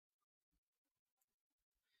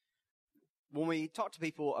when we talk to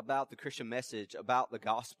people about the Christian message, about the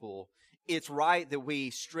gospel, it's right that we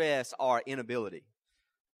stress our inability.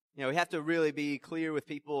 You know, we have to really be clear with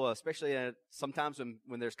people, especially sometimes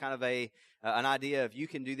when there's kind of an idea of you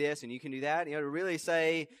can do this and you can do that. You know, to really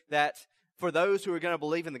say that for those who are going to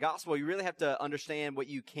believe in the gospel, you really have to understand what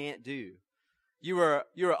you can't do. You are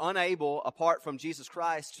unable, apart from Jesus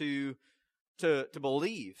Christ, to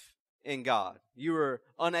believe in God. You are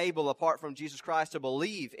unable, apart from Jesus Christ, to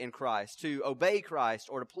believe in Christ, to obey Christ,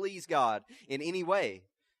 or to please God in any way.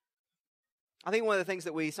 I think one of the things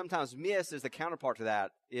that we sometimes miss is the counterpart to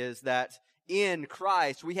that, is that in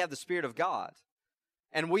Christ we have the Spirit of God.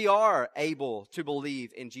 And we are able to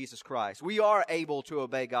believe in Jesus Christ. We are able to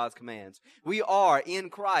obey God's commands. We are, in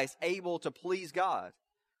Christ, able to please God.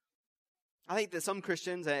 I think that some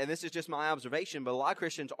Christians, and this is just my observation, but a lot of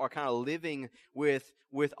Christians are kind of living with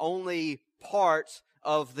only parts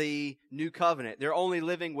of the new covenant. They're only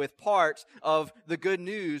living with parts of the good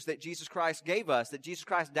news that Jesus Christ gave us, that Jesus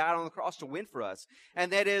Christ died on the cross to win for us.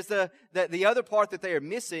 And that is the other part that they are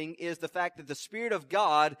missing is the fact that the Spirit of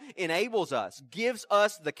God enables us, gives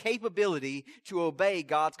us the capability to obey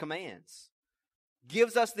God's commands,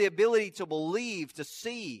 gives us the ability to believe, to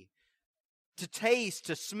see, to taste,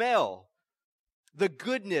 to smell the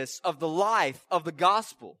goodness of the life of the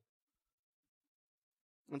gospel.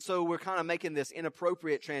 And so we're kind of making this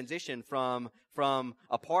inappropriate transition from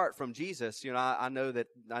apart from Jesus. You know, I know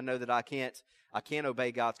that I can't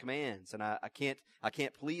obey God's commands, and I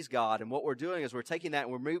can't please God. And what we're doing is we're taking that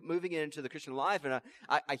and we're moving it into the Christian life. And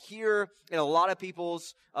I hear in a lot of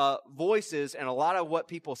people's voices and a lot of what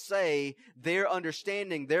people say, their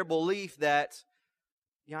understanding, their belief that,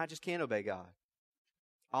 you know, I just can't obey God.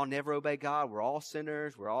 I'll never obey God. We're all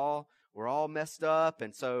sinners. We're all messed up.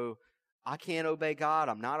 And so I can't obey God.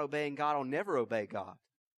 I'm not obeying God. I'll never obey God.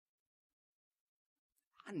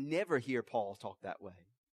 I never hear Paul talk that way.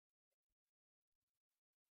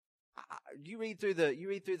 You read through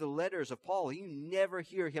the letters of Paul, you never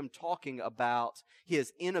hear him talking about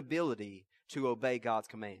his inability to obey God's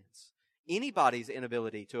commands. Anybody's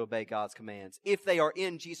inability to obey God's commands if they are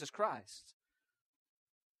in Jesus Christ.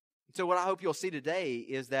 So what I hope you'll see today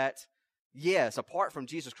is that, yes, apart from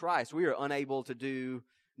Jesus Christ, we are unable to do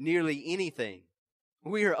nearly anything.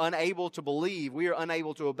 We are unable to believe. We are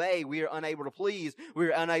unable to obey. We are unable to please. We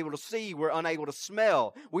are unable to see. We're unable to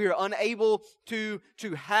smell. We are unable to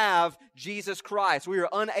have Jesus Christ. We are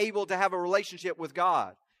unable to have a relationship with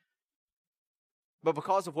God. But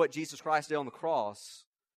because of what Jesus Christ did on the cross,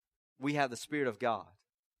 we have the Spirit of God.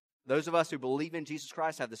 Those of us who believe in Jesus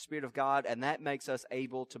Christ have the Spirit of God, and that makes us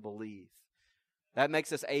able to believe. That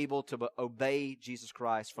makes us able to obey Jesus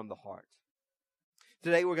Christ from the heart.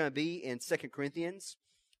 Today we're going to be in 2 Corinthians.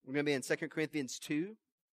 We're going to be in 2 Corinthians 2.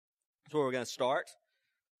 That's where we're going to start.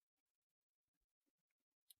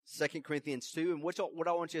 2 Corinthians 2. And what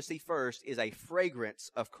I want you to see first is a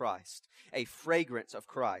fragrance of Christ. A fragrance of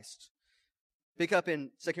Christ. Pick up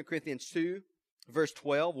in 2 Corinthians 2, verse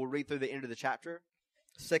 12. We'll read through the end of the chapter.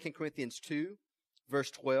 2 Corinthians 2,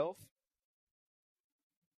 verse 12.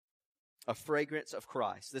 A fragrance of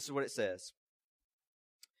Christ. This is what it says.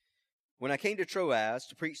 When I came to Troas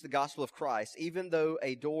to preach the gospel of Christ, even though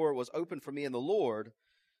a door was open for me in the Lord,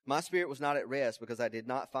 my spirit was not at rest because I did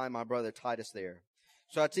not find my brother Titus there.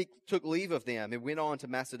 So I took leave of them and went on to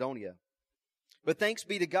Macedonia. But thanks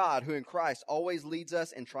be to God, who in Christ always leads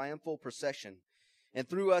us in triumphal procession, and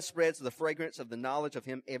through us spreads the fragrance of the knowledge of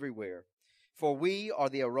Him everywhere. For we are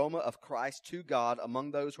the aroma of Christ to God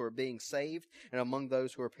among those who are being saved and among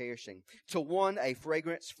those who are perishing. To one, a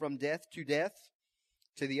fragrance from death to death,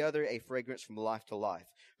 to the other, a fragrance from life to life.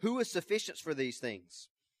 Who is sufficient for these things?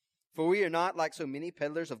 For we are not like so many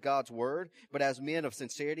peddlers of God's word, but as men of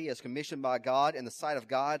sincerity, as commissioned by God, in the sight of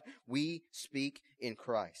God, we speak in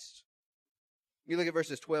Christ. You look at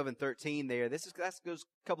verses 12 and 13 there. That's a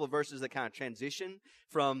couple of verses that kind of transition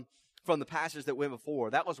from the passage that went before.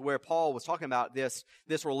 That was where Paul was talking about this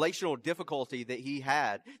relational difficulty that he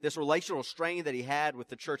had, this relational strain that he had with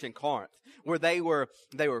the church in Corinth, where they were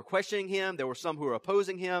questioning him. There were some who were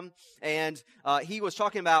opposing him, and he was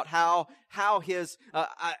talking about how his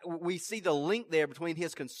we see the link there between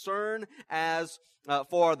his concern as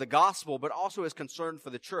for the gospel, but also his concern for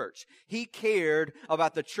the church. He cared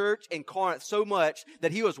about the church in Corinth so much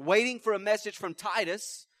that he was waiting for a message from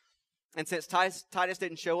Titus. And since Titus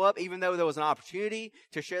didn't show up, even though there was an opportunity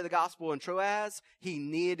to share the gospel in Troas, he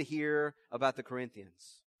needed to hear about the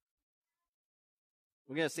Corinthians.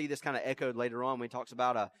 We're going to see this kind of echoed later on when he talks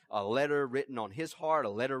about a letter written on his heart, a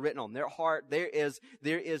letter written on their heart. There is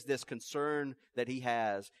this concern that he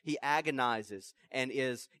has. He agonizes and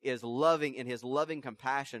is loving in his loving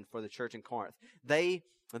compassion for the church in Corinth. They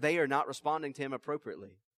are not responding to him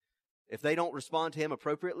appropriately. If they don't respond to him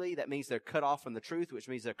appropriately, that means they're cut off from the truth, which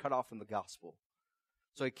means they're cut off from the gospel.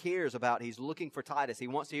 So he cares about, he's looking for Titus. He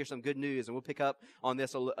wants to hear some good news, and we'll pick up on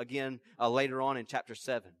this again later on in chapter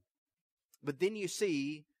 7. But then you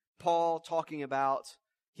see Paul talking about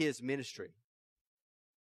his ministry.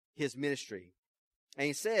 His ministry. And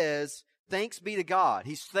he says, thanks be to God.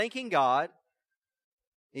 He's thanking God.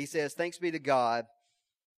 He says, thanks be to God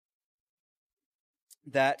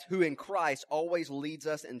that who in Christ always leads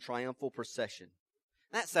us in triumphal procession.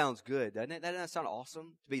 That sounds good, doesn't it? Doesn't that sound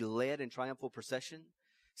awesome to be led in triumphal procession?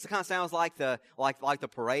 It kind of sounds like the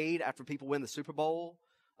parade after people win the Super Bowl.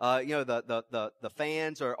 The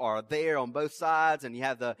fans are there on both sides, and you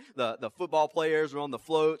have the football players are on the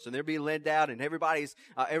floats, and they're being led out, and everybody's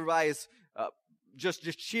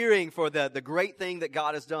just cheering for the great thing that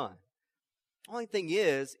God has done. The only thing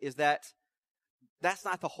is that that's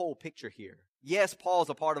not the whole picture here. Yes, Paul's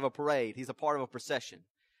a part of a parade; he's a part of a procession.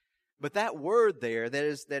 But that word there that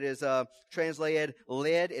is translated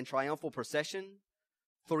 "led in triumphal procession,"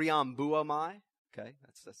 thriambuomai. Okay,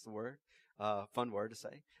 that's the word. Fun word to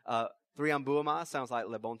say. Thriambuomai sounds like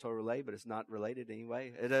Le Bon Temps Roulette, but it's not related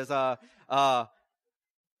anyway. It is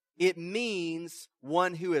it means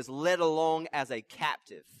one who is led along as a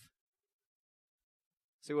captive.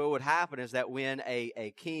 See, what would happen is that when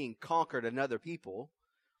a king conquered another people,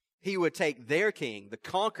 he would take their king, the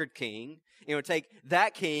conquered king, and would take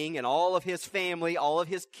that king and all of his family, all of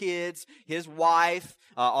his kids, his wife,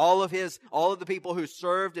 all of the people who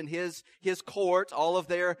served in his court, all of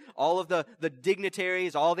the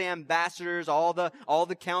dignitaries, all the ambassadors, all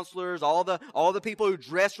the counselors, all the people who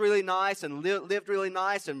dressed really nice and lived really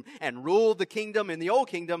nice and ruled the kingdom in the old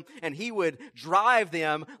kingdom, and he would drive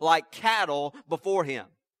them like cattle before him.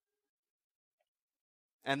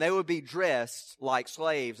 And they would be dressed like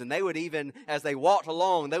slaves. And they would even, as they walked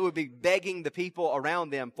along, they would be begging the people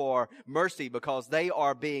around them for mercy because they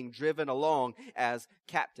are being driven along as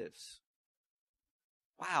captives.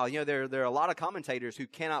 Wow, there are a lot of commentators who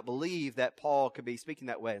cannot believe that Paul could be speaking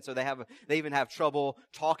that way. And so they even have trouble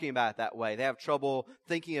talking about it that way. They have trouble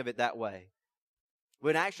thinking of it that way. But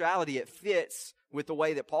in actuality, it fits with the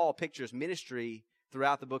way that Paul pictures ministry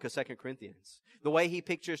throughout the book of 2 Corinthians. The way he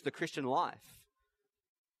pictures the Christian life.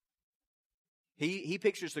 He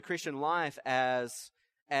pictures the Christian life as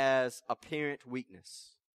apparent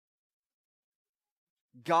weakness.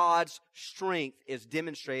 God's strength is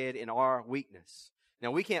demonstrated in our weakness. Now,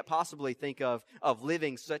 we can't possibly think of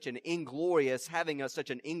living such an inglorious, having such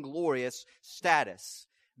an inglorious status,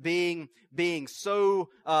 being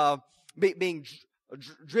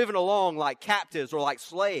driven along like captives or like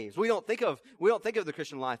slaves. We don't think of the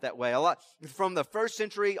Christian life that way. A lot from the first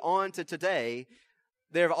century on to today.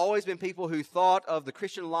 There have always been people who thought of the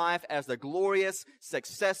Christian life as the glorious,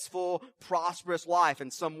 successful, prosperous life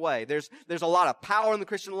in some way. There's a lot of power in the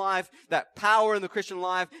Christian life. That power in the Christian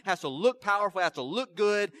life has to look powerful, it has to look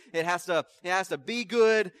good, it has to be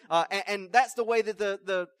good, and that's the way that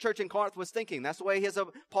the church in Corinth was thinking. That's the way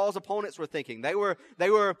Paul's opponents were thinking. They were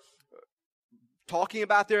talking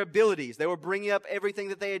about their abilities. They were bringing up everything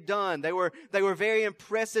that they had done. They were very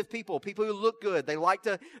impressive people who look good. They like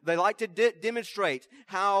to demonstrate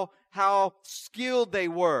how skilled they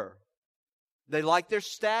were. They like their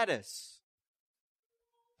status.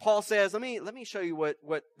 Paul says, let me show you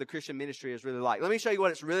what the Christian ministry is really like. Let me show you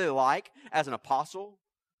what it's really like as an apostle.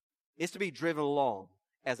 It's to be driven along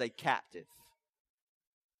as a captive.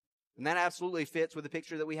 And that absolutely fits with the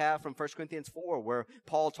picture that we have from 1 Corinthians 4, where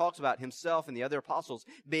Paul talks about himself and the other apostles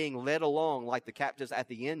being led along like the captives at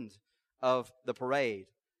the end of the parade.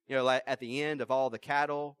 Like at the end of all the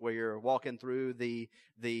cattle, where you're walking through the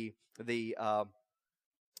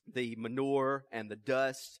manure and the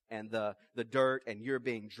dust and the dirt, and you're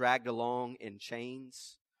being dragged along in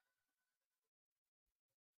chains.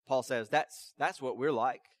 Paul says that's what we're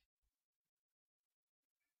like.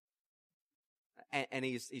 And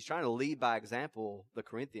he's trying to lead by example the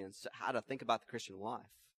Corinthians how to think about the Christian life.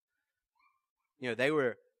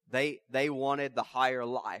 They wanted the higher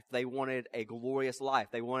life. They wanted a glorious life.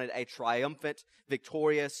 They wanted a triumphant,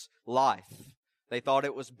 victorious life. They thought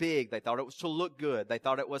it was big. They thought it was to look good. They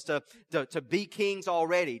thought it was to be kings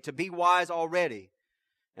already, to be wise already.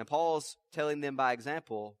 And Paul's telling them by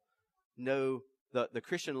example, no, the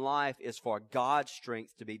Christian life is for God's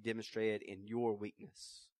strength to be demonstrated in your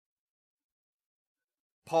weakness.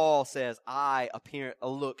 Paul says, I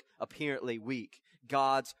look apparently weak.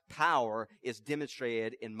 God's power is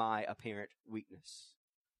demonstrated in my apparent weakness.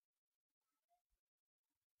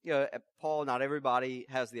 You know, Paul, not everybody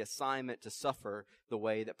has the assignment to suffer the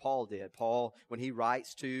way that Paul did. Paul, when he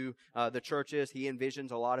writes to the churches, he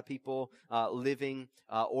envisions a lot of people living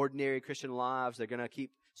ordinary Christian lives. They're going to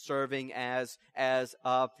keep serving as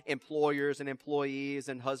employers and employees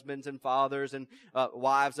and husbands and fathers and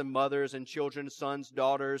wives and mothers and children, sons,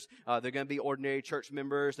 daughters. They're going to be ordinary church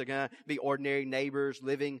members. They're going to be ordinary neighbors,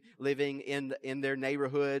 living in their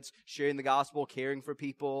neighborhoods, sharing the gospel, caring for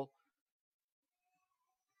people.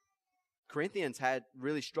 Corinthians had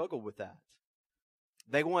really struggled with that.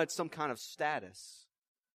 They wanted some kind of status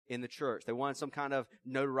in the church. They wanted some kind of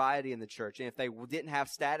notoriety in the church. And if they didn't have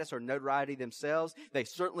status or notoriety themselves, they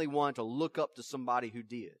certainly wanted to look up to somebody who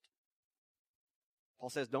did. Paul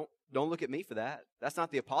says, don't look at me for that. That's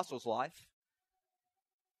not the apostles' life.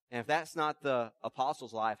 And if that's not the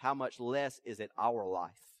apostles' life, how much less is it our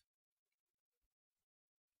life?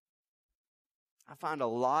 I find a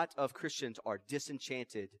lot of Christians are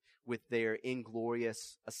disenchanted with their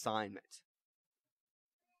inglorious assignment.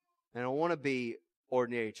 They don't want to be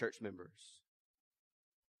ordinary church members.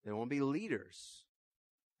 They want to be leaders.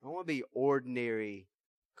 They don't want to be ordinary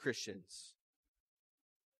Christians.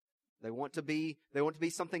 They want to be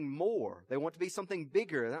something more. They want to be something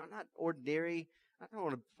bigger. They're not ordinary. I don't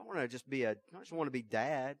want to just be dad.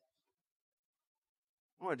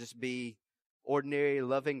 I want to just be ordinary,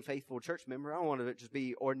 loving, faithful church member. I don't want to just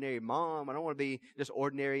be ordinary mom. I don't want to be just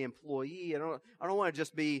ordinary employee. I don't want to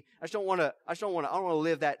just be. I don't want to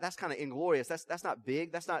live that. That's kind of inglorious. That's not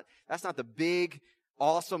big. That's not the big,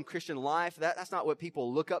 awesome Christian life. That's not what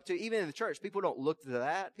people look up to. Even in the church, people don't look to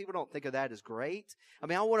that. People don't think of that as great. I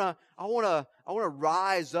mean, I want to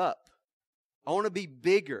rise up. I want to be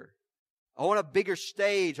bigger. I want a bigger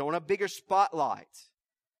stage. I want a bigger spotlight.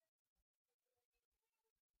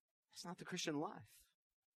 It's not the Christian life.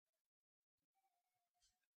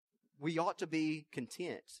 We ought to be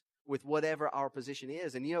content with whatever our position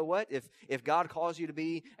is. And you know what? If God calls you to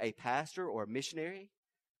be a pastor or a missionary,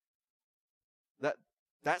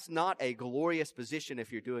 that's not a glorious position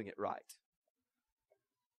if you're doing it right.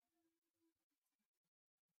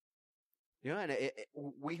 You know, and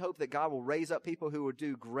we hope that God will raise up people who will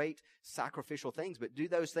do great sacrificial things, but do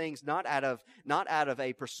those things not out of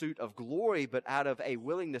a pursuit of glory, but out of a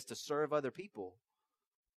willingness to serve other people.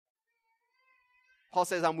 Paul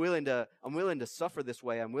says, I'm willing to suffer this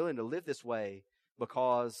way. I'm willing to live this way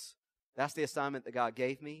because that's the assignment that God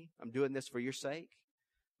gave me. I'm doing this for your sake.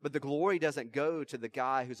 But the glory doesn't go to the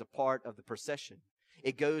guy who's a part of the procession.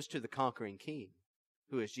 It goes to the conquering king,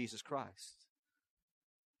 who is Jesus Christ.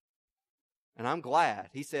 And I'm glad.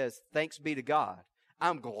 He says, thanks be to God.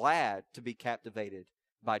 I'm glad to be captivated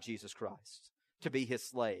by Jesus Christ, to be his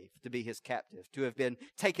slave, to be his captive, to have been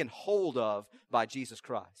taken hold of by Jesus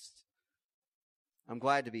Christ. I'm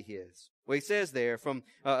glad to be his. Well, he says there from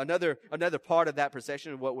another part of that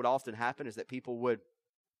procession, what would often happen is that people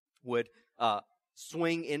would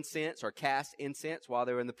swing incense or cast incense while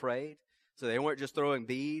they were in the parade. So they weren't just throwing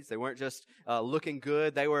beads. They weren't just looking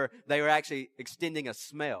good. They were actually extending a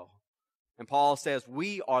smell. And Paul says,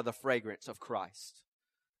 we are the fragrance of Christ.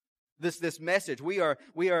 This message, we are,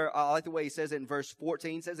 I like the way he says it in verse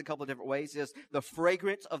 14, he says it a couple of different ways. He says, the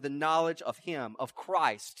fragrance of the knowledge of him, of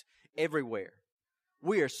Christ, everywhere.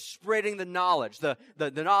 We are spreading the knowledge, the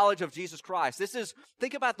knowledge of Jesus Christ.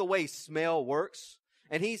 Think about the way smell works.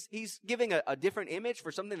 And he's giving a different image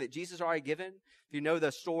for something that Jesus already given. If you know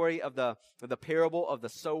the story of the parable of the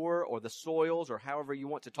sower or the soils or however you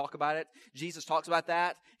want to talk about it, Jesus talks about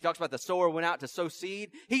that. He talks about the sower went out to sow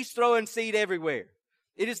seed. He's throwing seed everywhere.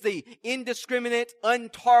 It is the indiscriminate,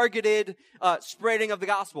 untargeted spreading of the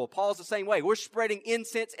gospel. Paul's the same way. We're spreading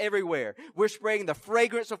incense everywhere. We're spreading the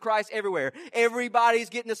fragrance of Christ everywhere. Everybody's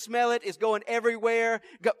getting to smell it. It's going everywhere.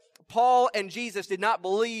 Paul and Jesus did not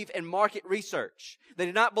believe in market research. They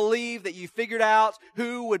did not believe that you figured out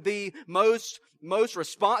who would be most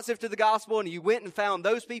responsive to the gospel, and you went and found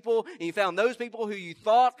those people, and you found those people who you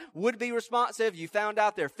thought would be responsive. You found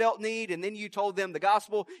out their felt need, and then you told them the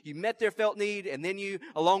gospel. You met their felt need, and then you,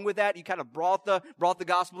 along with that, you kind of brought the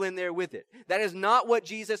gospel in there with it. That is not what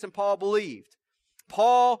Jesus and Paul believed.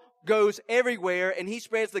 Paul goes everywhere, and he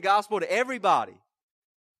spreads the gospel to everybody.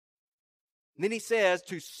 And then he says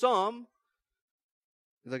to some,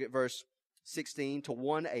 look at verse 16, to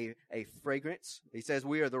one a fragrance. He says,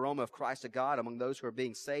 we are the aroma of Christ to God among those who are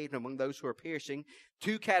being saved and among those who are perishing.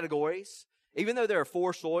 Two categories. Even though there are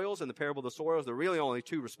four soils in the parable of the soils, there are really only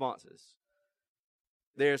two responses.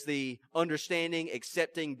 There's the understanding,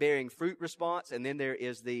 accepting, bearing fruit response, and then there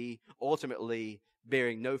is the ultimately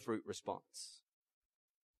bearing no fruit response.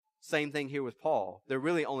 Same thing here with Paul. There are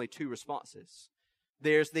really only two responses.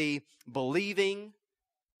 There's the believing,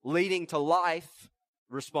 leading to life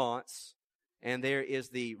response, and there is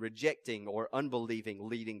the rejecting or unbelieving,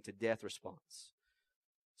 leading to death response.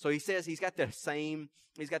 So he says he's got the same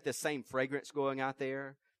fragrance going out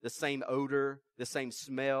there, the same odor, the same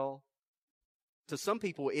smell. To some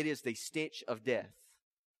people, it is the stench of death.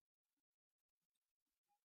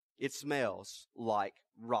 It smells like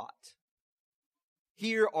rot.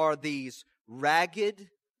 Here are these ragged,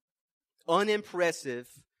 unimpressive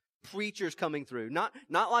preachers coming through. Not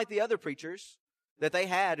like the other preachers that they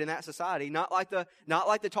had in that society, not like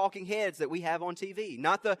the talking heads that we have on TV,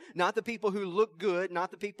 not the people who look good,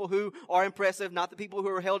 not the people who are impressive, not the people who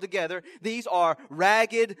are held together. These are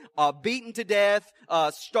ragged, beaten to death,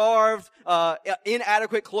 starved,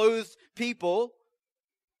 inadequate clothed people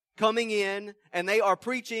coming in, and they are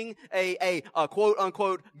preaching a quote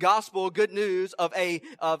unquote gospel, good news of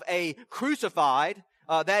a crucified,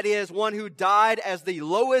 that is one who died as the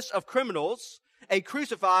lowest of criminals, a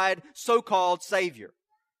crucified so-called Savior.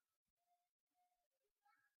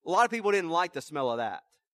 A lot of people didn't like the smell of that.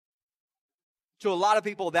 To a lot of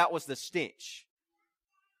people, that was the stench.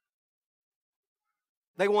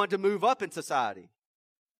 They wanted to move up in society.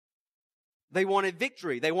 They wanted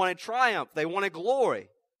victory. They wanted triumph. They wanted glory.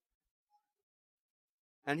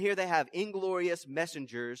 And here they have inglorious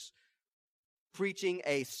messengers preaching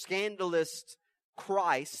a scandalous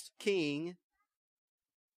Christ, King.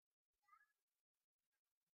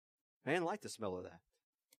 They didn't like the smell of that.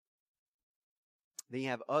 Then you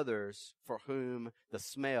have others for whom the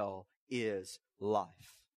smell is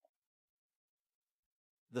life.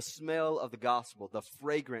 The smell of the gospel, the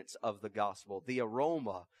fragrance of the gospel, the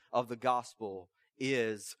aroma of the gospel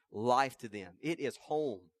is life to them. It is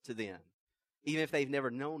home to them, even if they've never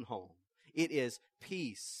known home. It is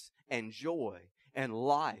peace and joy and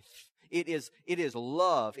life. It is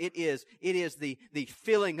love. It is the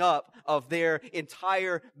filling up of their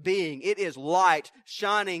entire being. It is light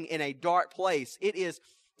shining in a dark place. It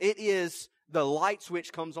is the light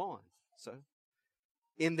switch comes on. So,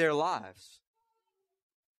 in their lives,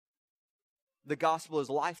 the gospel is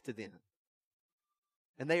life to them.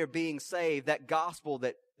 And they are being saved. That gospel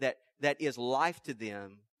that is life to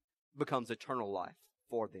them becomes eternal life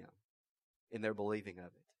for them in their believing of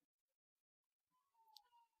it.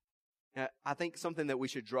 Now, I think something that we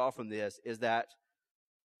should draw from this is that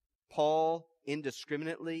Paul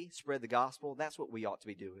indiscriminately spread the gospel. That's what we ought to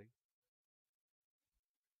be doing.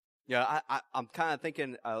 Yeah, I'm kind of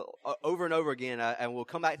thinking over and over again, and we'll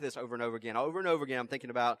come back to this over and over again. Over and over again, I'm thinking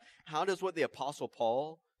about how does what the Apostle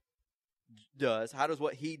Paul does, how does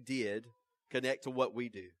what he did connect to what we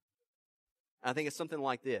do? I think it's something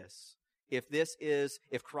like this. If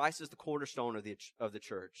Christ is the cornerstone of the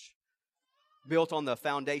church, built on the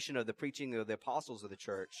foundation of the preaching of the apostles of the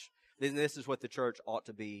church, then this is what the church ought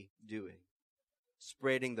to be doing.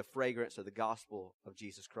 Spreading the fragrance of the gospel of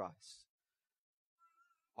Jesus Christ.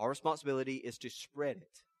 Our responsibility is to spread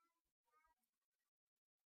it.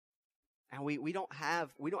 And we don't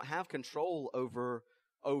have control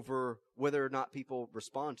over whether or not people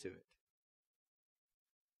respond to it.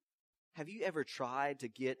 Have you ever tried to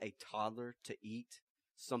get a toddler to eat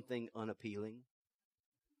something unappealing?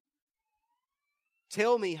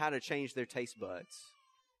 Tell me how to change their taste buds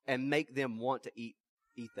and make them want to eat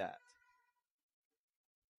that.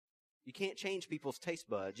 You can't change people's taste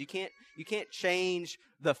buds. You can't change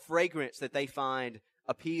the fragrance that they find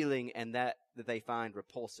appealing and that they find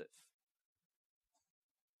repulsive.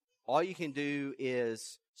 All you can do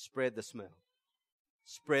is spread the smell,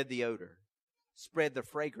 spread the odor, spread the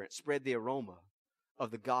fragrance, spread the aroma of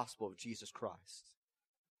the gospel of Jesus Christ.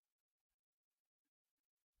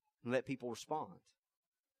 And let people respond.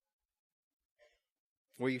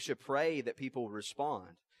 Where you should pray that people respond.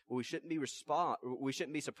 We shouldn't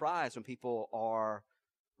be surprised when people are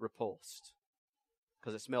repulsed,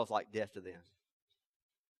 because it smells like death to them.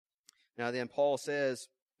 Now then, Paul says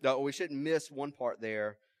that we shouldn't miss one part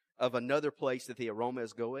there of another place that the aroma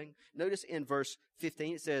is going. Notice in verse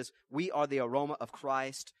 15 it says, "We are the aroma of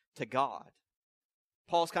Christ to God."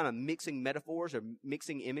 Paul's kind of mixing metaphors or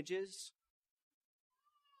mixing images.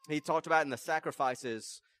 He talked about in the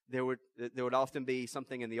sacrifices. There would often be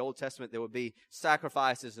something in the Old Testament. There would be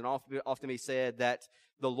sacrifices, and often be said that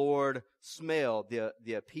the Lord smelled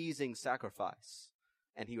the appeasing sacrifice,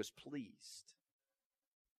 and He was pleased.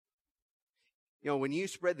 You know, when you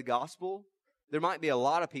spread the gospel, there might be a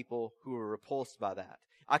lot of people who are repulsed by that.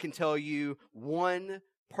 I can tell you one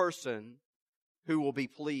person who will be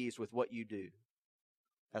pleased with what you do.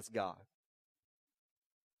 That's God.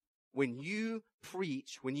 when you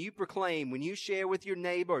preach, when you proclaim, when you share with your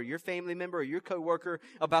neighbor or your family member or your coworker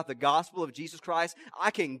about the gospel of Jesus Christ,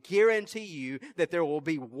 I can guarantee you that there will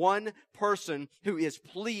be one person who is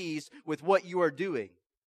pleased with what you are doing.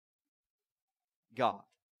 God.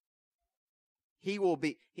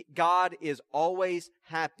 God is always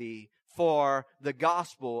happy for the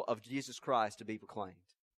gospel of Jesus Christ to be proclaimed.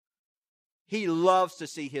 He loves to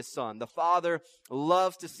see His Son. The Father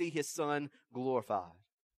loves to see His Son glorified.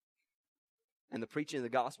 And the preaching of the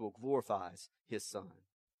gospel glorifies His Son.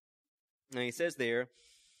 And He says there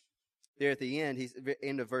at the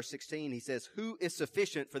end of verse 16, He says, who is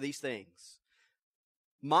sufficient for these things?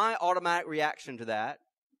 My automatic reaction to that,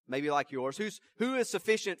 maybe like yours, who is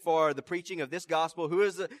sufficient for the preaching of this gospel? Who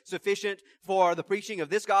is sufficient for the preaching of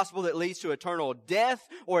this gospel that leads to eternal death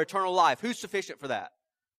or eternal life? Who's sufficient for that?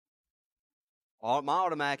 My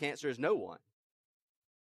automatic answer is no one.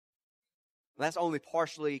 That's only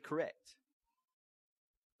partially correct.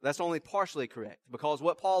 That's only partially correct. Because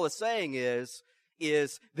what Paul is saying is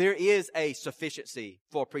there is a sufficiency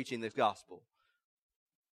for preaching this gospel.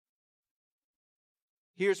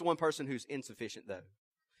 Here's one person who's insufficient, though.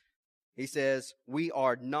 He says, we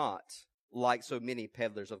are not like so many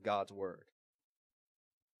peddlers of God's word.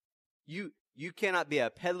 You cannot be a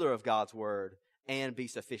peddler of God's word and be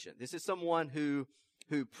sufficient. This is someone who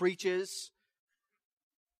preaches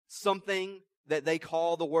something that they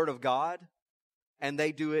call the word of God, and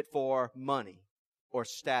they do it for money or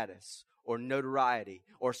status or notoriety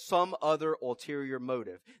or some other ulterior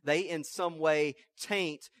motive. They in some way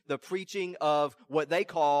taint the preaching of what they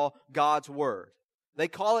call God's word. They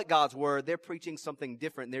call it God's word. They're preaching something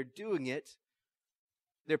different. They're doing it.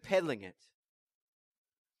 They're peddling it.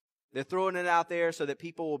 They're throwing it out there so that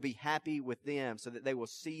people will be happy with them, so that they will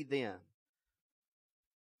see them.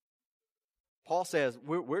 Paul says,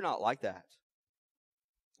 we're not like that.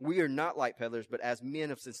 We are not like peddlers, but as men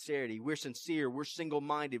of sincerity. We're sincere. We're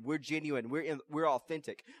single-minded. We're genuine. We're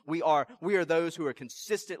authentic. We are those who are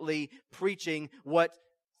consistently preaching what,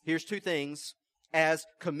 here's two things, as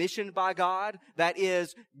commissioned by God. That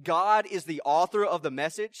is, God is the author of the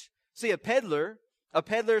message. See, a peddler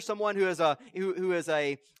is someone who is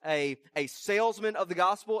a salesman of the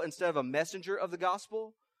gospel instead of a messenger of the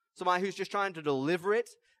gospel. Somebody who's just trying to deliver it.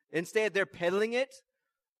 Instead, they're peddling it.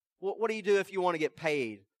 What do you do if you want to get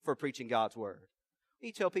paid for preaching God's word?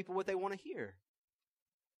 You tell people what they want to hear.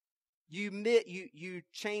 You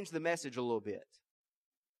change the message a little bit.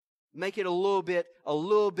 Make it a little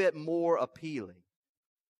bit more appealing.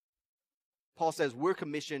 Paul says we're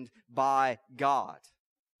commissioned by God.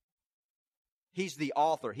 He's the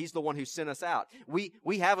author. He's the one who sent us out.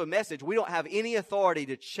 We have a message. We don't have any authority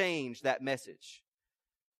to change that message.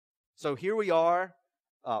 So here we are,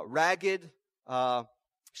 ragged,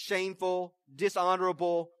 shameful,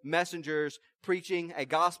 dishonorable messengers preaching a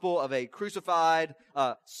gospel of a crucified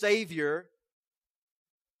Savior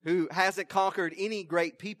who hasn't conquered any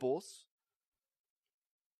great peoples.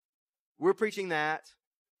 We're preaching that.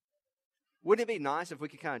 Wouldn't it be nice if we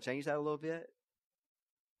could kind of change that a little bit?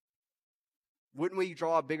 Wouldn't we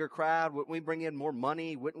draw a bigger crowd? Wouldn't we bring in more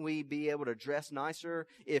money? Wouldn't we be able to dress nicer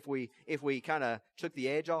if we kind of took the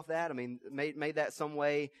edge off that? I mean, made that in some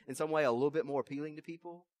way a little bit more appealing to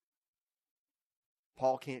people?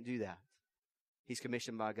 Paul can't do that. He's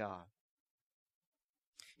commissioned by God.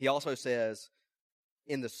 He also says,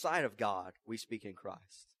 in the sight of God, we speak in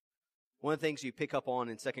Christ. One of the things you pick up on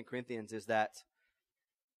in 2 Corinthians is that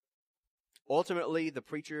ultimately the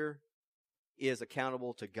preacher is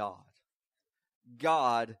accountable to God.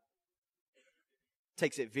 God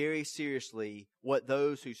takes it very seriously what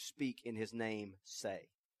those who speak in His name say.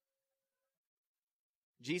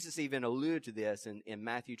 Jesus even alluded to this in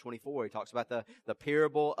Matthew 24. He talks about the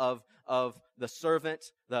parable of the servant,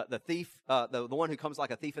 the thief, the one who comes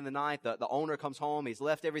like a thief in the night. The owner comes home. He's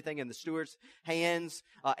left everything in the steward's hands.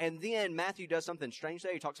 And then Matthew does something strange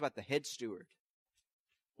there. He talks about the head steward.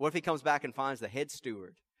 What if he comes back and finds the head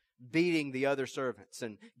steward beating the other servants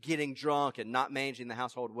and getting drunk and not managing the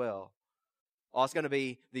household well? Oh, it's going to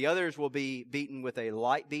be, the others will be beaten with a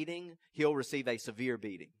light beating. He'll receive a severe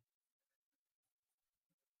beating.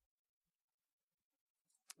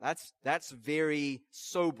 That's very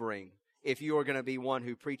sobering if you are going to be one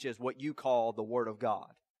who preaches what you call the Word of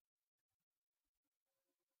God.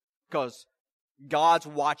 Because God's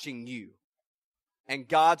watching you. And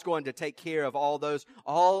God's going to take care of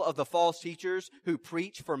all of the false teachers who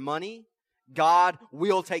preach for money. God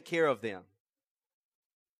will take care of them.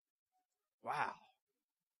 Wow.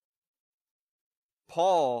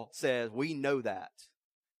 Paul says, we know that.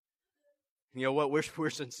 You know what? We're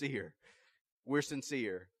sincere. We're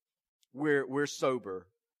sincere. We're sober.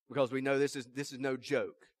 because we know this is no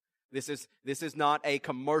joke. This is not a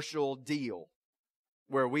commercial deal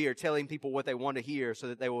where we are telling people what they want to hear so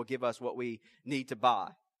that they will give us what we need to buy.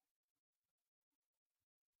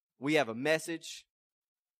 We have a message.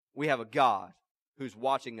 We have a God who's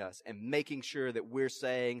watching us and making sure that we're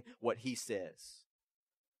saying what He says.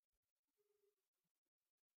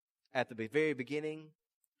 At the very beginning,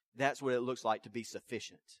 that's what it looks like to be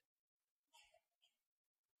sufficient.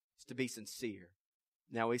 It's to be sincere.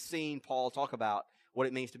 Now, we've seen Paul talk about what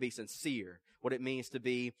it means to be sincere, what it means to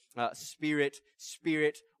be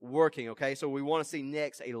spirit working, okay? So we want to see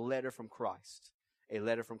next a letter from Christ. A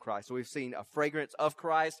letter from Christ. So we've seen a fragrance of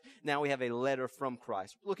Christ. Now we have a letter from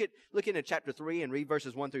Christ. Look into chapter 3 and read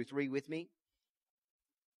verses 1 through 3 with me.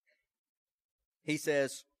 He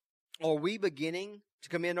says, "Are we beginning to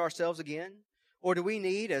commend ourselves again? Or do we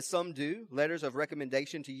need, as some do, letters of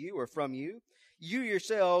recommendation to you or from you? You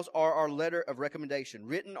yourselves are our letter of recommendation,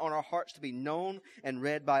 written on our hearts to be known and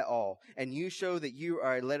read by all. And you show that you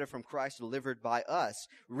are a letter from Christ delivered by us,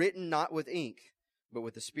 written not with ink, but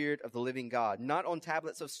with the Spirit of the living God, not on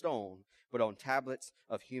tablets of stone, but on tablets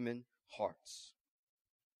of human hearts."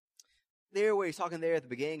 There where he's talking there at the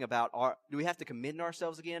beginning about do we have to commend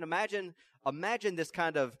ourselves again? Imagine this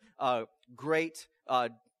kind of great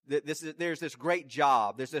there's this great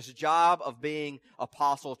job. There's this job of being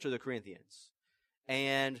apostle to the Corinthians.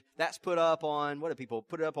 And that's put up on, what do people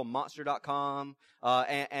put it up on monster.com,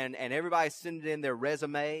 and everybody's sending in their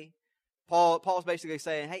resume. Paul's basically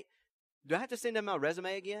saying, hey, do I have to send in my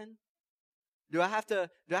resume again? Do I have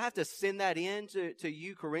to send that in to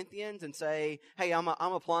you Corinthians and say, hey, I'm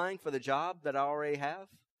applying for the job that I already have?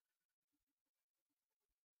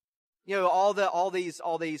 You know, all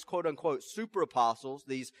these quote unquote super apostles,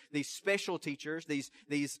 these special teachers, these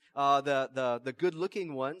the good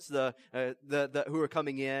looking ones, the who are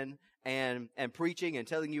coming in and preaching and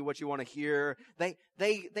telling you what you want to hear.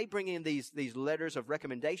 They bring in these letters of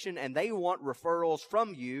recommendation, and they want referrals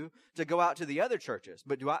from you to go out to the other churches.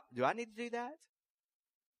 But do I need to do that?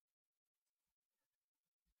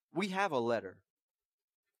 We have a letter.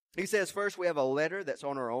 He says first we have a letter that's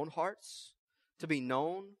on our own hearts to be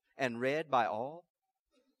known and read by all.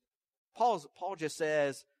 Paul just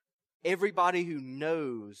says, everybody who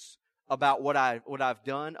knows about what I've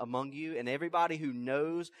done among you, and everybody who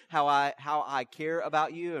knows how I care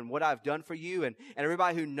about you and what I've done for you, and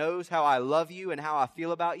everybody who knows how I love you and how I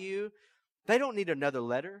feel about you, they don't need another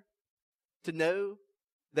letter to know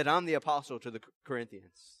that I'm the apostle to the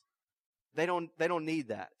Corinthians. They don't need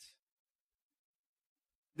that.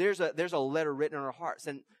 There's a letter written in our hearts,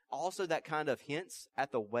 and also that kind of hints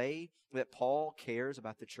at the way that Paul cares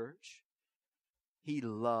about the church. He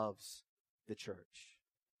loves the church.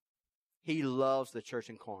 He loves the church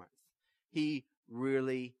in Corinth. He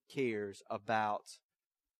really cares about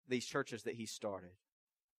these churches that he started.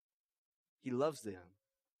 He loves them.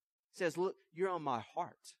 He says, look, you're on my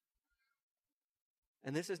heart.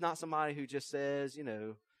 And this is not somebody who just says, you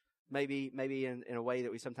know, maybe in a way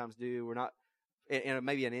that we sometimes do. We're not, in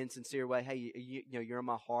maybe an insincere way, hey, you know, you're on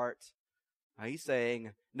my heart. Now he's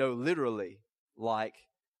saying, no, literally, like,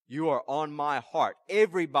 you are on my heart.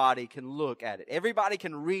 Everybody can look at it. Everybody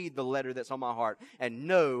can read the letter that's on my heart and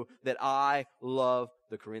know that I love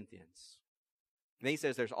the Corinthians. And he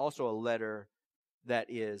says there's also a letter that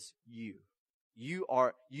is you. You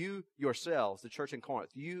yourselves, the church in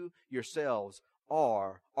Corinth, you yourselves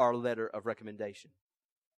are our letter of recommendation.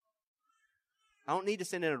 I don't need to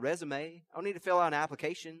send in a resume. I don't need to fill out an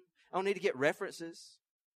application. I don't need to get references.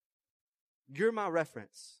 You're my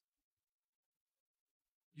reference.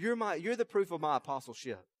 You're the proof of my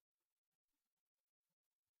apostleship.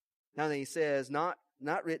 Now then he says, not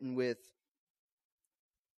written with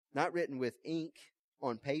ink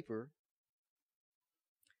on paper,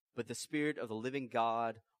 but the Spirit of the living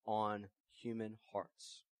God on human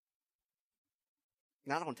hearts.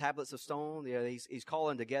 Not on tablets of stone. You know, he's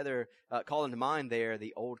calling to mind there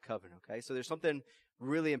the old covenant. Okay, so there's something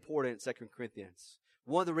really important in 2 Corinthians.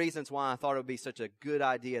 One of the reasons why I thought it would be such a good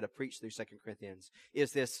idea to preach through 2 Corinthians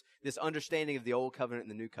is this understanding of the old covenant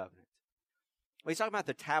and the new covenant. When he's talking about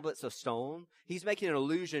the tablets of stone, he's making an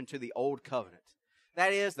allusion to the old covenant.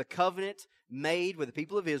 That is the covenant made with the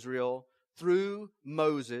people of Israel through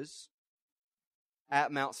Moses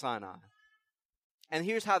at Mount Sinai. And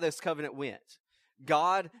here's how this covenant went.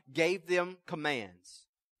 God gave them commands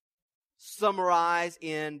summarized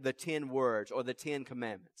in the 10 words or the 10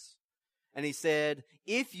 commandments. And he said,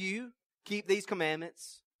 if you keep these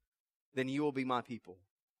commandments, then you will be my people.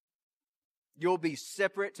 You'll be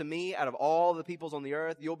separate to me out of all the peoples on the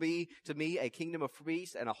earth. You'll be to me a kingdom of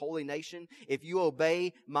priests and a holy nation. If you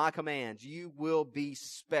obey my commands, you will be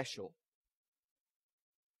special.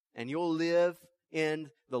 And you'll live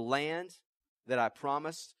in the land that I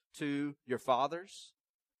promised to your fathers.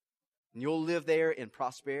 And you'll live there in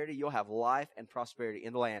prosperity. You'll have life and prosperity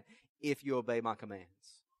in the land if you obey my commands.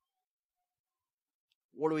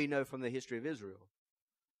 What do we know from the history of Israel?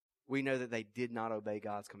 We know that they did not obey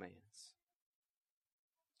God's commands.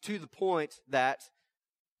 To the point that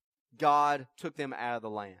God took them out of the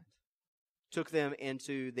land, took them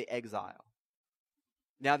into the exile.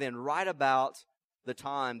 Now then, right about the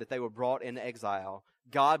time that they were brought into exile,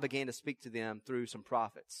 God began to speak to them through some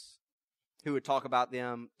prophets who would talk to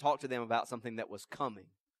them about something that was coming.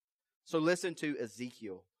 So listen to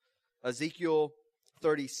Ezekiel. Ezekiel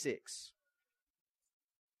 36.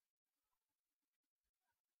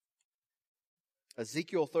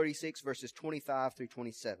 Ezekiel 36, verses 25 through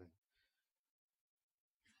 27.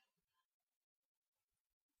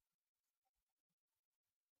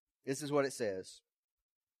 This is what it says.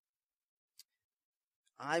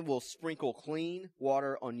 I will sprinkle clean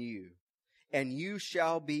water on you, and you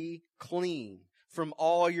shall be clean from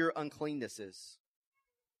all your uncleannesses.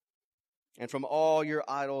 And from all your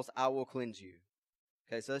idols I will cleanse you.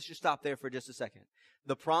 Okay, so let's just stop there for just a second.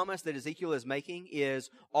 The promise that Ezekiel is making is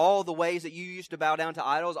all the ways that you used to bow down to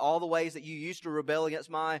idols, all the ways that you used to rebel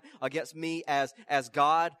against me as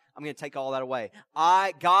God, I'm going to take all that away.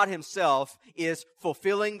 God himself is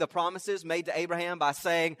fulfilling the promises made to Abraham by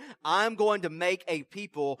saying, I'm going to make a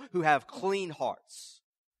people who have clean hearts.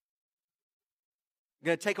 I'm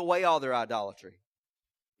going to take away all their idolatry.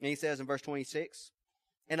 And he says in verse 26,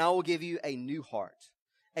 and I will give you a new heart,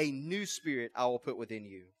 a new spirit I will put within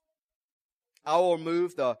you. I will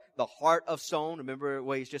remove the heart of stone. Remember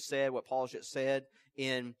what he's just said, what Paul just said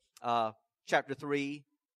in chapter 3,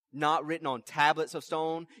 not written on tablets of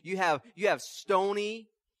stone. You have stony,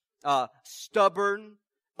 stubborn,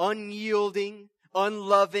 unyielding,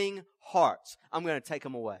 unloving hearts. I'm going to take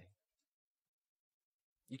them away.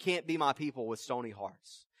 You can't be my people with stony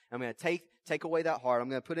hearts. I'm going to take away that heart. I'm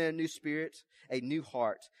going to put in a new spirit, a new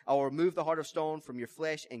heart. I will remove the heart of stone from your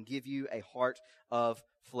flesh and give you a heart of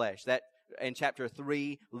flesh. That in chapter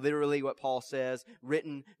 3, literally what Paul says,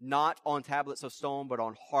 written not on tablets of stone, but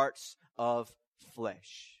on hearts of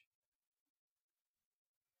flesh.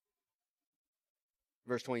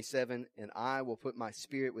 Verse 27, and I will put my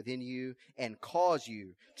spirit within you and cause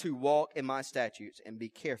you to walk in my statutes and be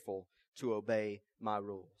careful to obey my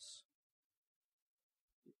rules.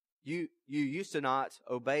 You used to not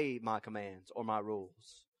obey my commands or my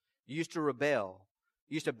rules. You used to rebel.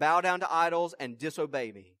 You used to bow down to idols and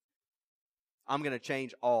disobey me. I'm going to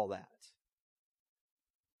change all that.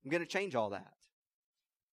 I'm going to change all that.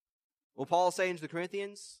 What Paul's saying to the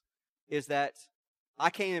Corinthians is that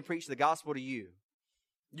I came and preached the gospel to you.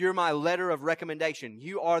 You're my letter of recommendation.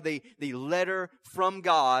 You are the letter from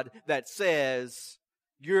God that says,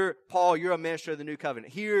 Paul, you're a minister of the new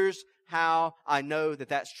covenant. Here's how I know that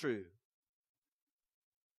that's true.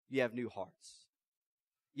 You have new hearts.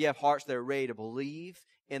 You have hearts that are ready to believe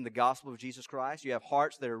in the gospel of Jesus Christ. You have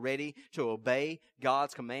hearts that are ready to obey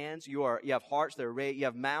God's commands. You have hearts that are ready, you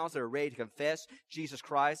have mouths that are ready to confess Jesus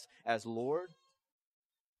Christ as Lord.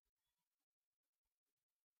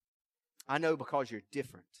 I know because you're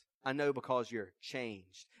different. I know because you're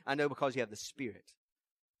changed. I know because you have the Spirit.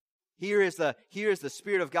 Here is the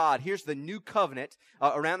Spirit of God. Here's the new covenant.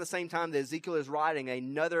 Around the same time that Ezekiel is writing,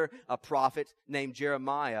 another prophet named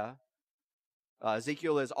Jeremiah.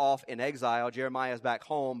 Ezekiel is off in exile. Jeremiah is back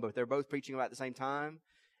home, but they're both preaching about the same time.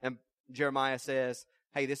 And Jeremiah says,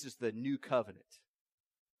 hey, this is the new covenant.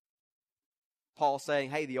 Paul's saying,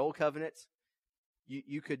 hey, the old covenant,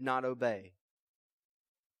 you could not obey.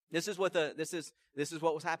 This is what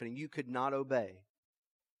was happening. You could not obey.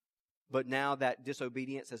 But now that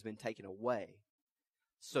disobedience has been taken away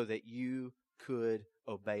so that you could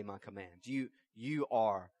obey my commands. You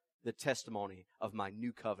are the testimony of my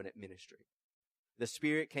new covenant ministry. The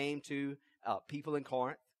Spirit came to people in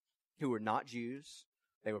Corinth who were not Jews.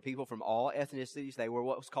 They were people from all ethnicities. They were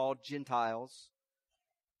what was called Gentiles.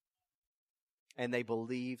 And they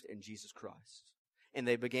believed in Jesus Christ. And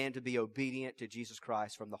they began to be obedient to Jesus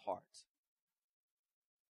Christ from the heart.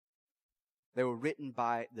 They were written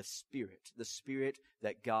by the Spirit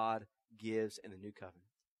that God gives in the new covenant.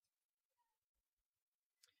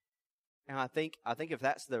 And I think if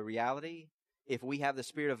that's the reality, if we have the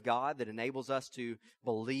Spirit of God that enables us to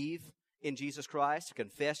believe in Jesus Christ, to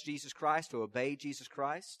confess Jesus Christ, to obey Jesus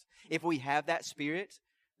Christ, if we have that Spirit,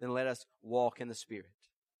 then let us walk in the Spirit.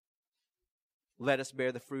 Let us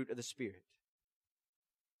bear the fruit of the Spirit.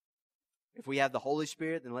 If we have the Holy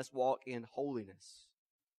Spirit, then let's walk in holiness.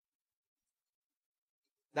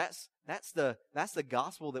 That's the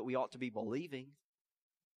gospel that we ought to be believing.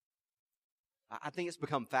 I think it's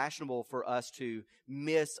become fashionable for us to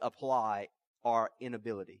misapply our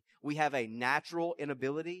inability. We have a natural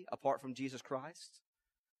inability apart from Jesus Christ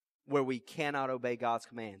where we cannot obey God's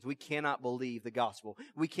commands. We cannot believe the gospel.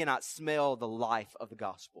 We cannot smell the life of the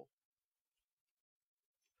gospel.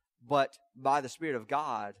 But by the Spirit of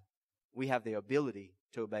God, we have the ability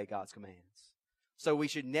to obey God's commands. So we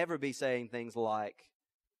should never be saying things like,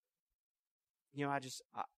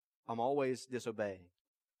 I'm always disobeying.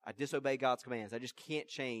 I disobey God's commands. I just can't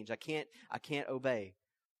change. I can't obey.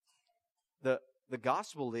 The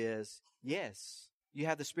gospel is, yes, you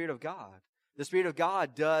have the Spirit of God. The Spirit of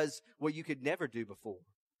God does what you could never do before.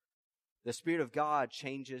 The Spirit of God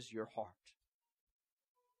changes your heart.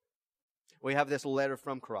 We have this letter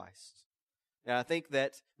from Christ. And I think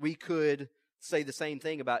that we could say the same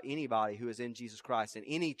thing about anybody who is in Jesus Christ, in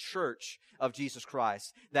any church of Jesus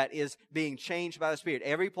Christ that is being changed by the Spirit.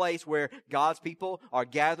 Every place where God's people are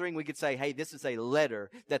gathering, we could say, hey, this is a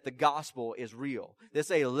letter that the gospel is real.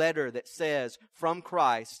 This is a letter that says, from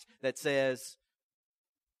Christ, that says,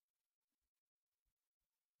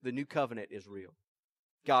 the new covenant is real.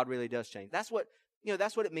 God really does change. That's what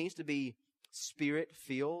it means to be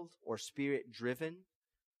Spirit-filled or Spirit-driven,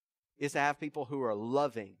 is to have people who are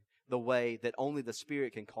loving the way that only the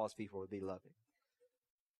Spirit can cause people to be loving.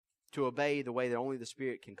 To obey the way that only the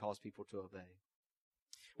Spirit can cause people to obey.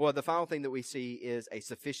 Well, the final thing that we see is a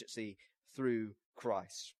sufficiency through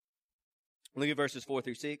Christ. Look at verses 4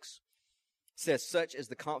 through 6. It says, such is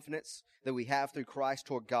the confidence that we have through Christ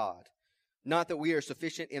toward God. Not that we are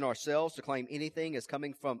sufficient in ourselves to claim anything as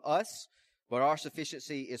coming from us, but our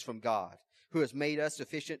sufficiency is from God, who has made us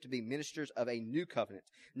sufficient to be ministers of a new covenant,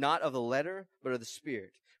 not of the letter, but of the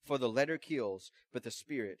Spirit. For the letter kills, but the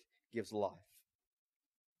Spirit gives life.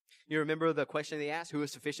 You remember the question they asked, who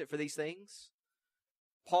is sufficient for these things?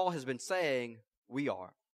 Paul has been saying, we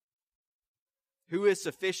are. Who is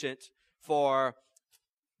sufficient for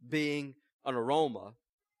being an aroma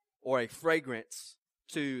or a fragrance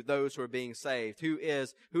to those who are being saved? Who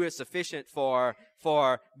is sufficient for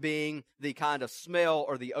being the kind of smell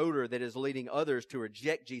or the odor that is leading others to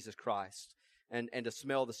reject Jesus Christ and to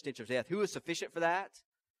smell the stench of death? Who is sufficient for that?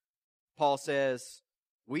 Paul says,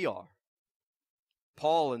 we are.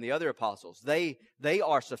 Paul and the other apostles, they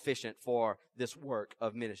are sufficient for this work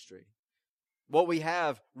of ministry. What we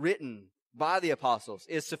have written by the apostles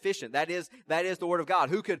is sufficient. That is the Word of God.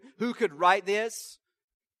 Who could write this?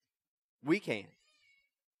 We can.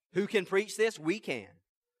 Who can preach this? We can.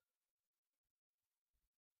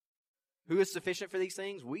 Who is sufficient for these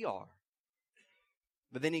things? We are.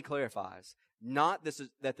 But then he clarifies, not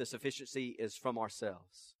that the sufficiency is from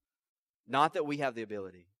ourselves. Not that we have the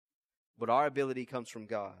ability, but our ability comes from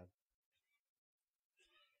God.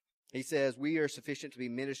 He says, we are sufficient to be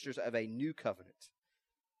ministers of a new covenant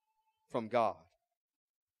from God.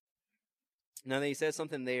 Now then he says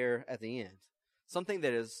something there at the end. Something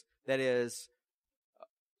that is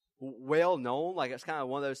well known, like it's kind of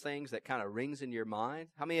one of those things that kind of rings in your mind.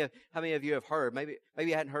 How many of you have heard, maybe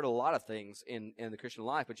you hadn't heard a lot of things in the Christian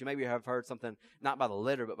life, but you maybe have heard something not by the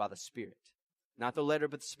letter, but by the Spirit. Not the letter,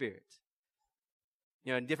 but the Spirit.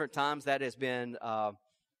 In different times that has been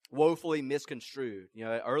woefully misconstrued.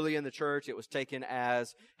 Early in the church it was taken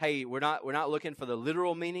as, hey, we're not looking for the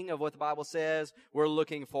literal meaning of what the Bible says. We're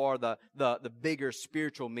looking for the bigger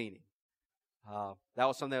spiritual meaning. That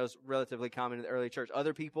was something that was relatively common in the early church.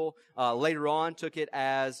 Other people later on took it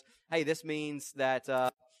as, hey, this means that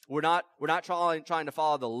we're not trying to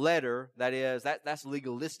follow the letter. That's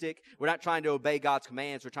legalistic. We're not trying to obey God's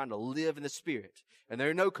commands. We're trying to live in the Spirit. And there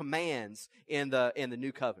are no commands in the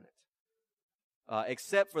new covenant,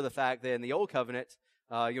 except for the fact that in the old covenant,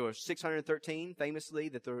 613 famously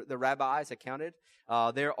that the rabbis had counted.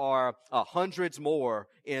 There are hundreds more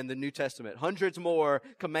in the New Testament, hundreds more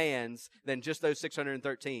commands than just those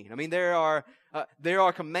 613. I mean, there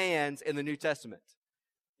are commands in the New Testament.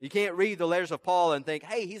 You can't read the letters of Paul and think,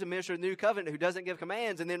 hey, he's a minister of the New Covenant who doesn't give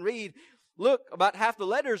commands, and then read, look, about half the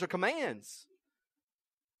letters are commands.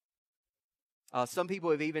 Some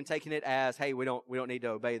people have even taken it as, hey, we don't need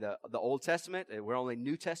to obey the Old Testament. We're only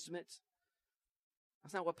New Testament.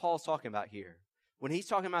 That's not what Paul's talking about here. When he's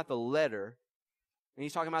talking about the letter, he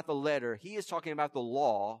is talking about the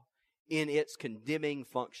law in its condemning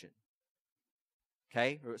function.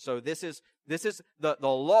 Okay? So this is the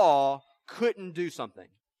law couldn't do something.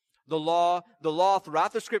 The law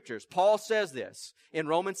throughout the Scriptures, Paul says this in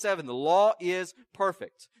Romans 7, the law is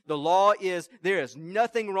perfect. There is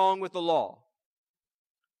nothing wrong with the law.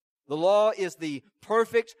 The law is the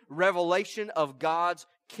perfect revelation of God's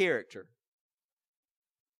character.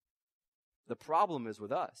 The problem is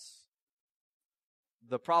with us.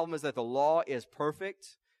 The problem is that the law is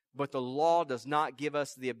perfect, but the law does not give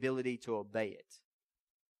us the ability to obey it.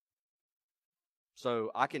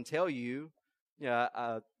 So I can tell you,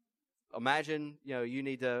 imagine,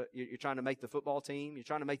 you're trying to make the football team, you're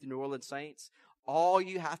trying to make the New Orleans Saints. All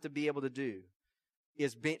you have to be able to do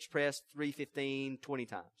is bench press 315 20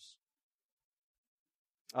 times.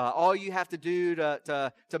 All you have to do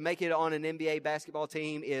to make it on an NBA basketball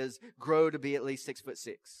team is grow to be at least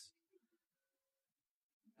 6'6".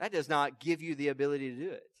 That does not give you the ability to do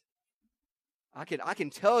it. I can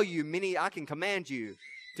tell you I can command you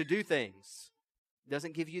to do things. It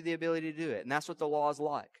doesn't give you the ability to do it. And that's what the law is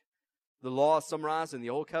like. The law is summarized in the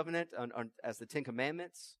Old Covenant as the Ten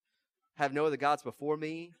Commandments. Have no other gods before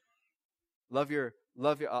me.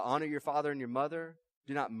 Honor your father and your mother.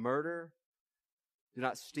 Do not murder. Do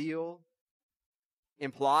not steal.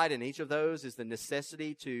 Implied in each of those is the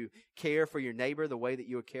necessity to care for your neighbor the way that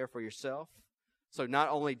you would care for yourself. So not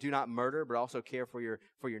only do not murder, but also care for your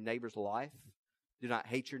neighbor's life. Do not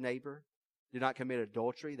hate your neighbor. Do not commit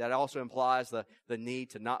adultery. That also implies the need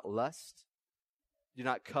to not lust. Do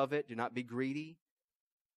not covet. Do not be greedy.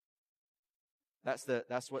 That's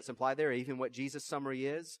what's implied there. Even what Jesus' summary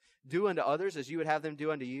is. Do unto others as you would have them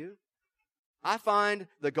do unto you. I find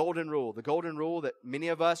the golden rule that many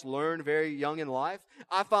of us learn very young in life,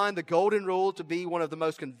 I find the golden rule to be one of the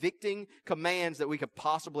most convicting commands that we could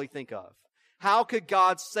possibly think of. How could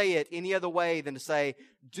God say it any other way than to say,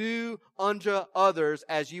 do unto others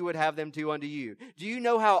as you would have them do unto you? Do you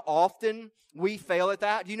know how often we fail at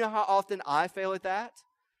that? Do you know how often I fail at that?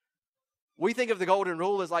 We think of the golden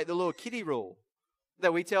rule as like the little kiddie rule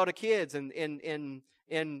that we tell to kids in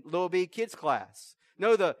Little B kids class.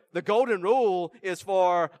 No, the golden rule is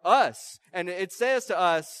for us. And it says to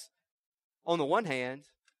us, on the one hand,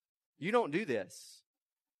 you don't do this.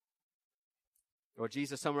 Or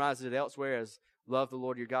Jesus summarizes it elsewhere as love the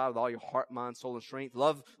Lord your God with all your heart, mind, soul, and strength.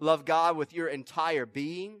 Love God with your entire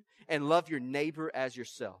being, and love your neighbor as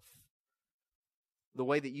yourself. The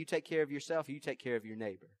way that you take care of yourself, you take care of your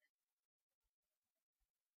neighbor.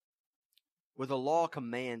 Well, the law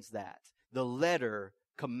commands that. The letter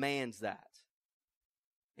commands that.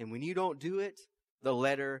 And when you don't do it, the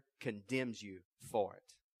letter condemns you for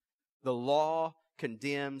it. The law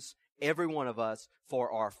condemns every one of us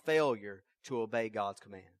for our failure to obey God's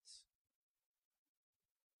commands.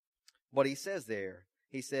 What he says there,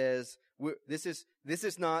 he says, this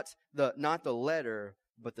is not the letter,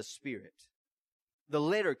 but the Spirit. The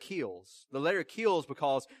letter kills. The letter kills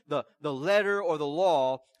because the letter or the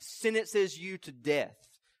law sentences you to death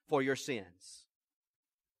for your sins.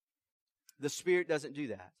 The Spirit doesn't do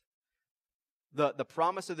that. The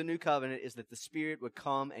promise of the new covenant is that the Spirit would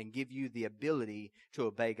come and give you the ability to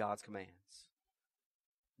obey God's commands.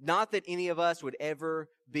 Not that any of us would ever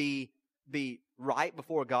be right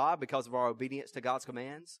before God because of our obedience to God's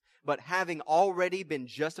commands, but having already been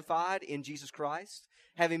justified in Jesus Christ,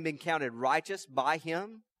 having been counted righteous by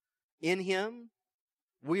Him, in Him,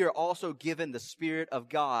 we are also given the Spirit of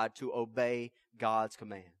God to obey God's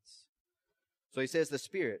commands. So he says the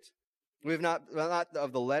Spirit. We have not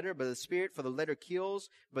of the letter, but the Spirit, for the letter kills,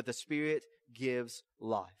 but the Spirit gives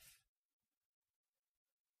life.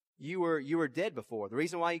 You were dead before. The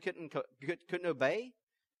reason why you couldn't obey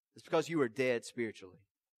is because you were dead spiritually.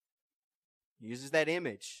 He uses that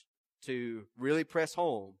image to really press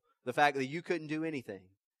home the fact that you couldn't do anything.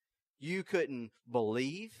 You couldn't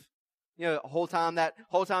believe. The whole time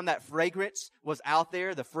that fragrance was out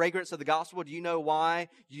there, the fragrance of the gospel. Do you know why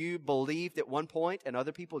you believed at one point and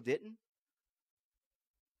other people didn't?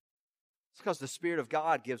 It's because the Spirit of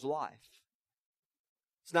God gives life.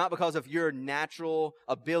 It's not because of your natural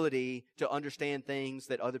ability to understand things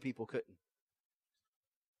that other people couldn't.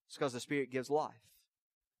 It's because the Spirit gives life.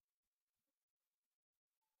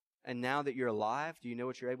 And now that you're alive, do you know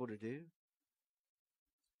what you're able to do?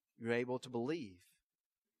 You're able to believe.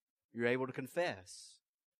 You're able to confess.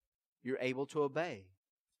 You're able to obey.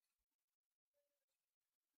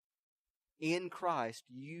 In Christ,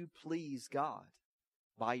 you please God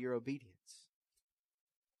by your obedience.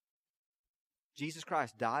 Jesus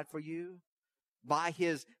Christ died for you by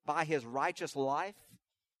his righteous life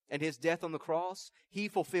and His death on the cross. He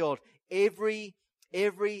fulfilled every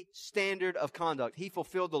standard of conduct. He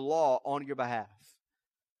fulfilled the law on your behalf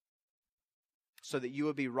so that you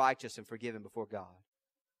would be righteous and forgiven before God.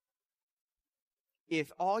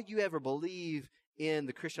 If all you ever believe in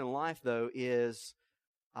the Christian life, though, is,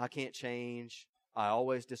 I can't change, I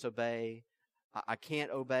always disobey, I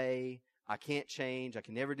can't obey, I can't change. I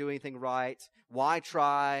can never do anything right. Why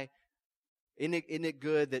try? Isn't it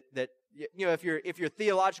good that if you're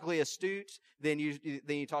theologically astute, then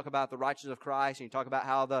you talk about the righteousness of Christ, and you talk about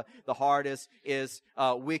how the heart is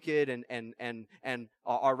wicked and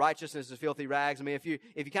our righteousness is filthy rags. I mean, if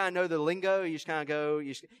you kind of know the lingo, you just kind of go.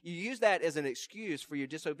 You use that as an excuse for your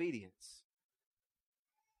disobedience.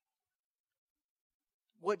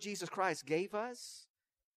 What Jesus Christ gave us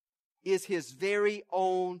is His very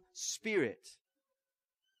own Spirit.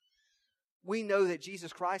 We know that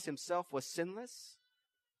Jesus Christ Himself was sinless.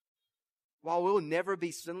 While we'll never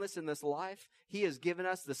be sinless in this life, He has given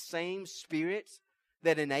us the same Spirit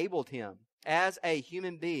that enabled Him as a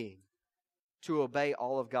human being to obey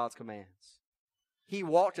all of God's commands. He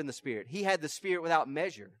walked in the Spirit. He had the Spirit without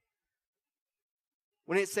measure.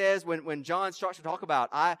 When it says, when John starts to talk about,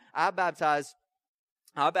 I'll baptize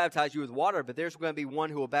you with water, but there's going to be one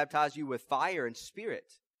who will baptize you with fire and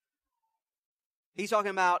Spirit. He's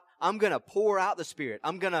talking about, I'm going to pour out the Spirit.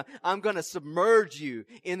 I'm going to submerge you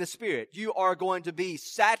in the Spirit. You are going to be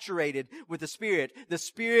saturated with the Spirit. The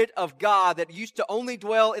Spirit of God that used to only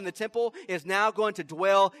dwell in the temple is now going to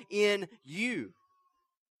dwell in you.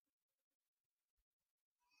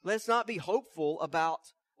 Let's not be hopeful about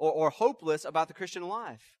or hopeless about the Christian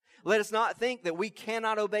life. Let us not think that we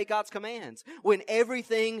cannot obey God's commands when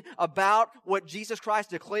everything about what Jesus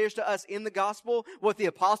Christ declares to us in the gospel, what the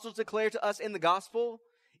apostles declare to us in the gospel,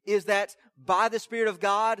 is that by the Spirit of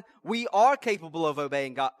God, we are capable of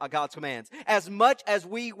obeying God's commands. As much as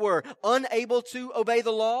we were unable to obey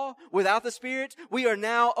the law without the Spirit, we are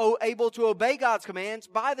now able to obey God's commands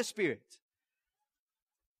by the Spirit.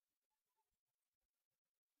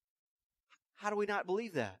 How do we not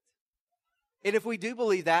believe that? And if we do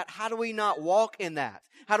believe that, how do we not walk in that?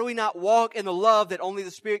 How do we not walk in the love that only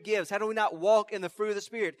the Spirit gives? How do we not walk in the fruit of the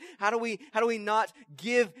Spirit? How do we not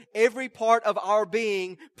give every part of our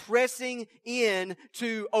being pressing in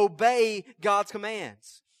to obey God's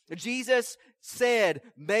commands? Jesus said,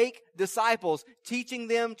 make disciples, teaching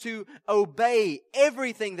them to obey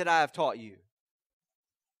everything that I have taught you.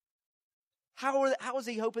 How is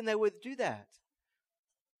He hoping they would do that?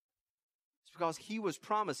 Because He was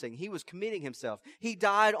promising, He was committing Himself. He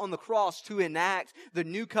died on the cross to enact the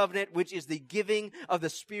new covenant, which is the giving of the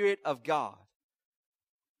Spirit of God.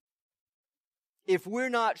 If we're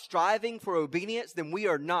not striving for obedience, then we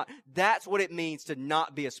are not. That's what it means to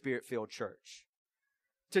not be a Spirit-filled church.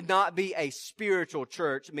 To not be a spiritual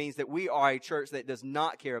church means that we are a church that does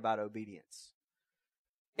not care about obedience.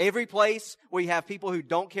 Every place where you have people who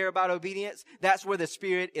don't care about obedience, that's where the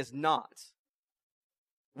Spirit is not.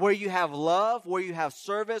 Where you have love, where you have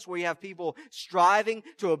service, where you have people striving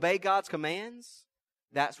to obey God's commands,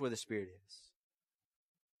 that's where the Spirit is.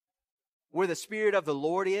 Where the Spirit of the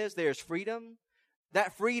Lord is, there's freedom.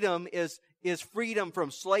 That freedom is freedom from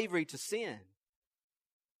slavery to sin.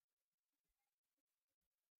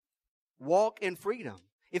 Walk in freedom.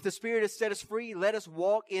 If the Spirit has set us free, let us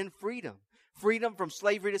walk in freedom. Freedom from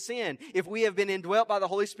slavery to sin. If we have been indwelt by the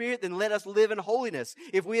Holy Spirit, then let us live in holiness.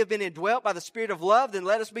 If we have been indwelt by the Spirit of love, then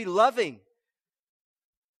let us be loving.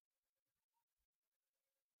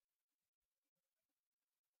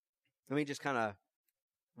 Let me just kind of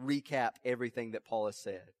recap everything that Paul has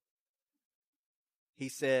said. He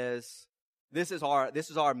says, this is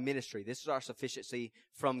our ministry. This is our sufficiency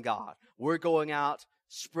from God. We're going out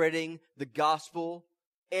spreading the gospel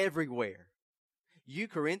everywhere. You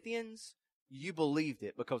Corinthians, you believed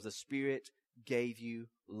it because the Spirit gave you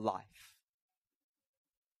life.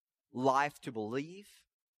 Life to believe,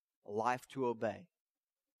 life to obey.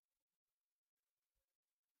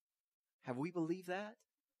 Have we believed that?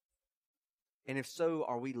 And if so,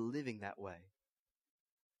 are we living that way?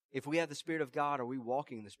 If we have the Spirit of God, are we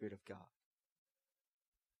walking in the Spirit of God?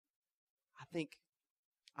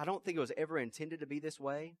 I don't think it was ever intended to be this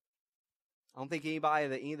way. I don't think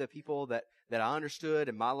any of the people that I understood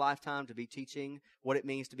in my lifetime to be teaching what it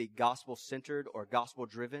means to be gospel-centered or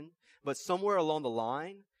gospel-driven. But somewhere along the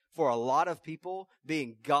line, for a lot of people,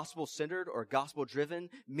 being gospel-centered or gospel-driven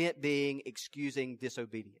meant being excusing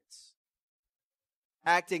disobedience.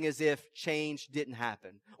 Acting as if change didn't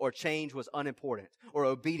happen, or change was unimportant, or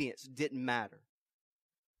obedience didn't matter.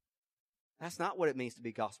 That's not what it means to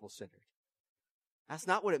be gospel-centered. That's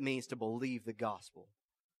not what it means to believe the gospel.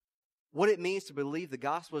 What it means to believe the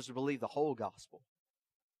gospel is to believe the whole gospel.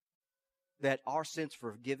 That our sins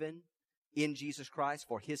are forgiven in Jesus Christ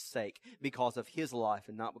for His sake, because of His life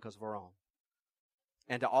and not because of our own.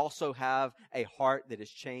 And to also have a heart that is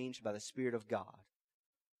changed by the Spirit of God.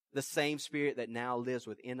 The same Spirit that now lives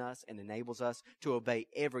within us and enables us to obey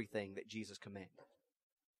everything that Jesus commanded.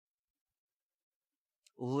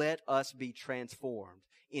 Let us be transformed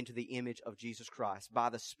into the image of Jesus Christ by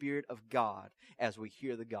the Spirit of God as we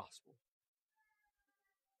hear the gospel.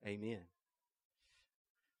 Amen.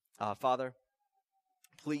 Father,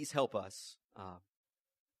 please help us.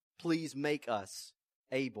 Please make us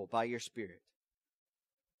able by your Spirit.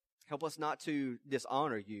 Help us not to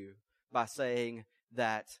dishonor you by saying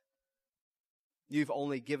that you've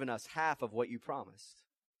only given us half of what you promised.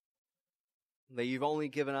 That you've only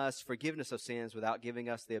given us forgiveness of sins without giving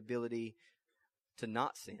us the ability to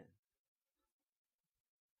not sin.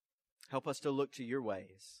 Help us to look to your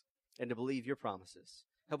ways and to believe your promises.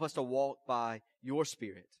 Help us to walk by your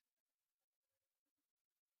Spirit.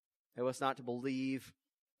 Help us not to believe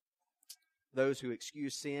those who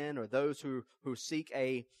excuse sin or those who seek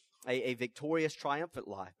a victorious, triumphant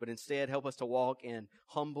life, but instead help us to walk in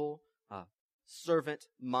humble,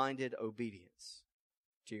 servant-minded obedience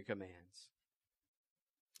to your commands.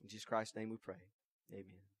 In Jesus Christ's name we pray.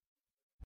 Amen.